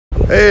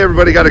Hey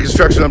everybody, got a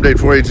construction update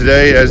for you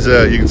today. As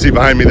you can see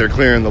behind me, they're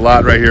clearing the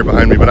lot right here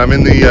behind me, but I'm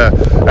in the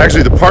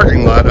actually the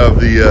parking lot of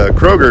the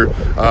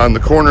Kroger on the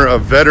corner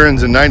of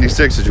Veterans and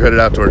 96 as you're headed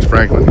out towards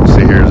Franklin. You can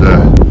see here's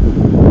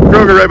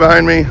Kroger right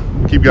behind me.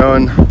 Keep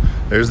going.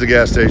 There's the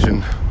gas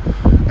station,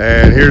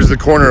 and here's the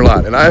corner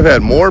lot. And I've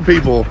had more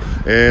people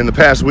in the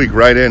past week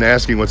write in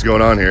asking what's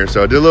going on here,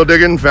 so I did a little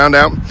digging, found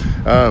out.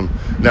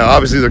 Now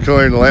obviously they're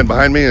clearing the land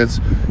behind me, and it's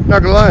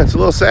not gonna lie, it's a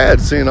little sad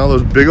seeing all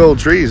those big old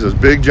trees, those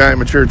big giant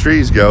mature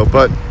trees go,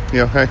 but you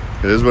know, hey,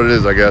 it is what it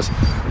is, I guess.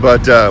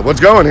 But what's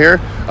going here,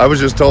 I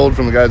was just told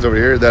from the guys over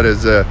here that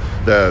is the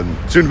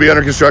soon to be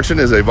under construction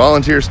is a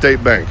volunteer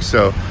state bank.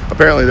 So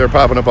apparently they're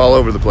popping up all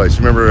over the place.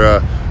 Remember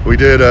we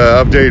did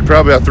an update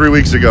probably about 3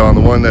 weeks ago on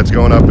the one that's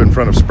going up in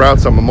front of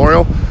Sprouts on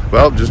Memorial.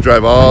 Well, just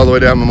drive all the way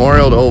down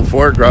Memorial to Old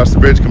Fort, cross the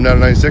bridge, come down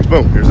to 96,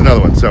 boom, here's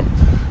another one. So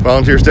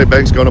volunteer state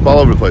banks going up all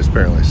over the place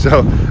apparently. So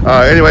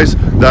anyways,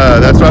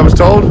 that's what I was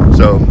told.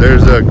 So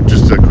there's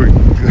just a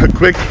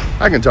quick,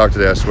 I can talk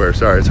today, I swear,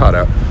 sorry, it's hot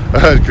out.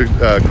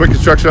 Quick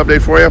construction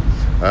update for you.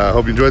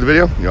 Hope you enjoyed the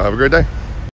video. You'll have a great day.